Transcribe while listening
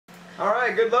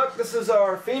Alright, good luck. This is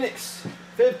our Phoenix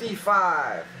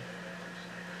 55.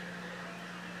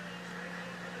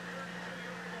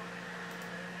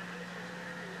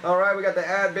 Alright, we got the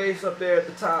ad base up there at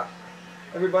the top.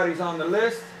 Everybody's on the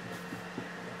list.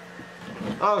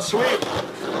 Oh, sweet.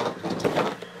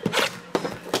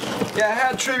 Yeah, I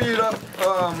had Tribute up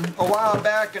a while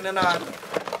back, and then I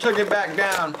took it back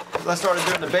down. I started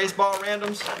doing the baseball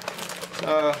randoms.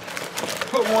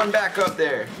 Put one back up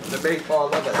there, the baseball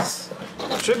lovers.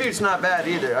 Tribute's not bad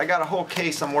either. I got a whole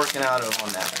case I'm working out of on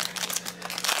that.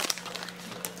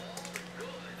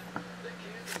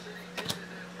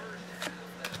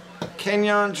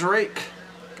 Kenyon Drake,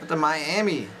 got the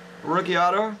Miami rookie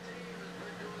auto.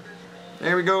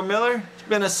 There we go, Miller. It's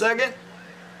been a second.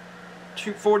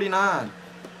 249.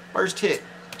 First hit.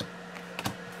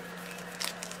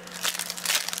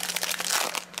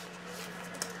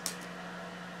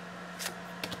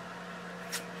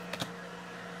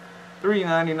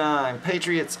 $3.99.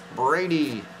 Patriots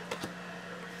Brady.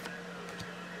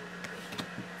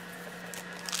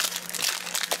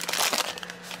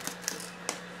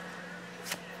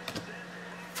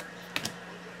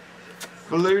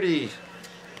 Flutie.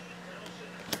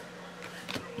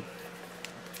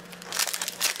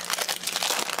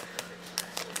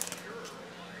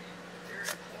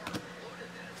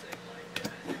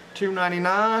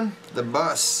 $2.99. The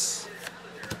Bus.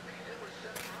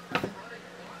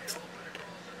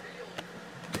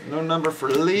 No number for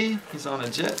Lee. He's on the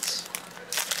Jets.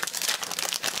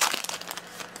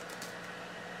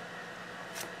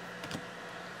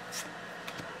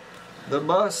 The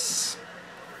Bus.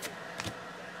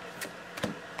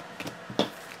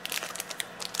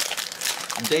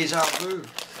 Deja Vu.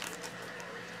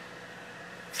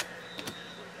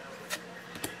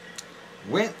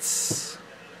 Wentz.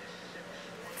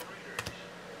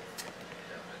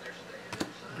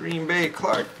 Green Bay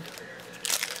Clark.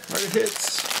 What hits?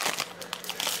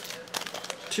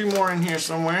 Two more in here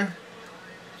somewhere.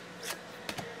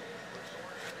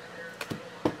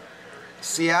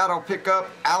 Seattle pickup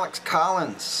Alex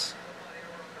Collins.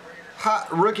 Hot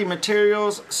Rookie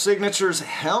Materials Signatures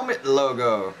helmet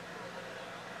logo.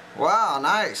 Wow,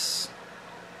 nice.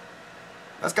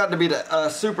 That's got to be the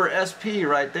Super SP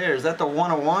right there. Is that the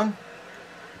 101?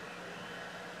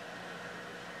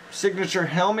 Signature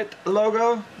helmet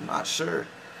logo? Not sure.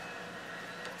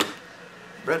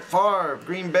 Brett Favre,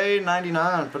 Green Bay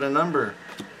 99 for the number.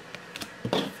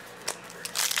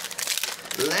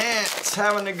 Lance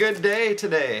having a good day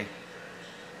today.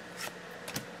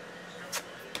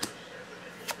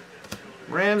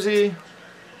 Ramsey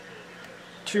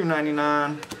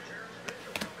 $2.99.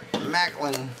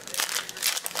 Macklin.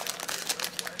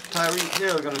 Tyreek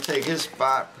Hill going to take his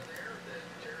spot.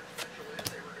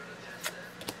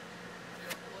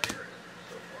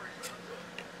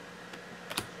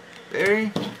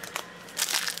 Barry.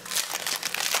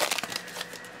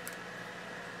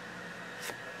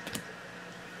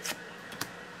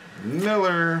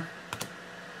 Miller.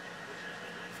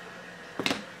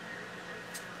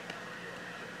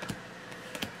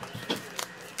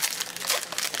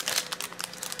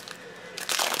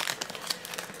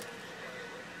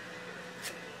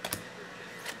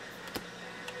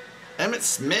 Emmitt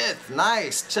Smith,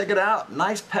 nice. Check it out.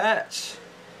 Nice patch.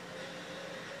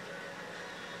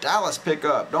 Dallas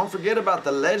pickup. Don't forget about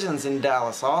the legends in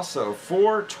Dallas also.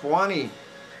 420.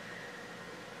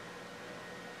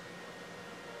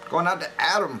 Going out to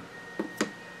Adam.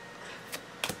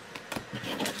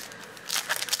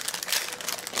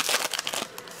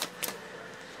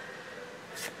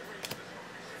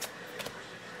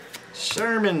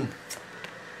 Sherman.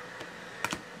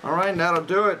 Alright, that'll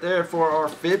do it there for our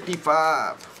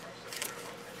 55.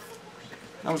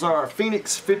 That was our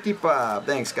Phoenix 55.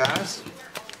 Thanks, guys.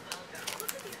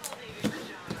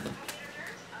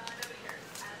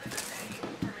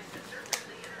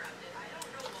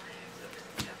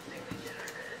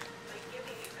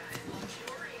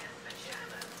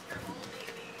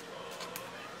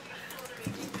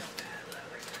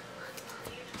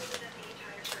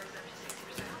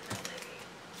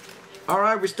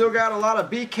 Alright, we still got a lot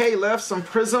of BK left, some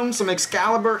Prism, some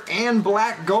Excalibur, and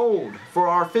Black Gold for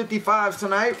our 55s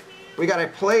tonight. We got a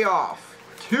playoff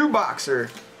 2-boxer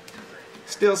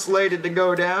still slated to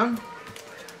go down.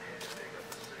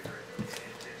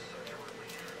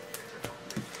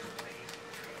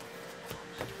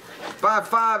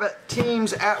 5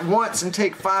 teams at once and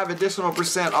take 5 additional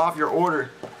 % off your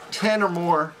order. 10 or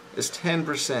more is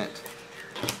 10%.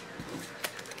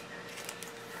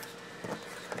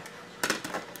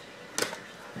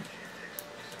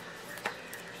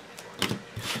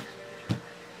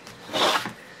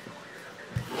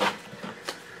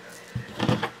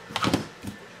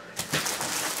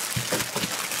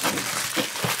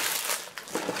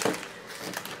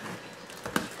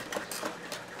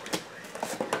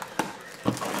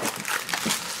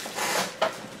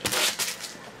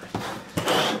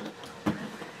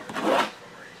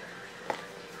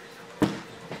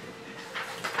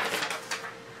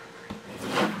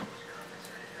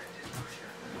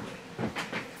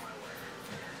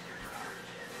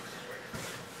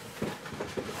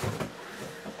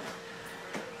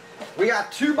 We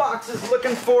got 2 boxes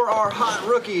looking for our hot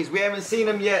rookies. We haven't seen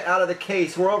them yet out of the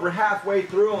case. We're over halfway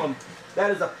through them.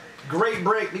 That is a great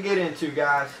break to get into,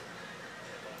 guys.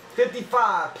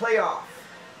 55 playoff,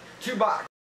 2 box.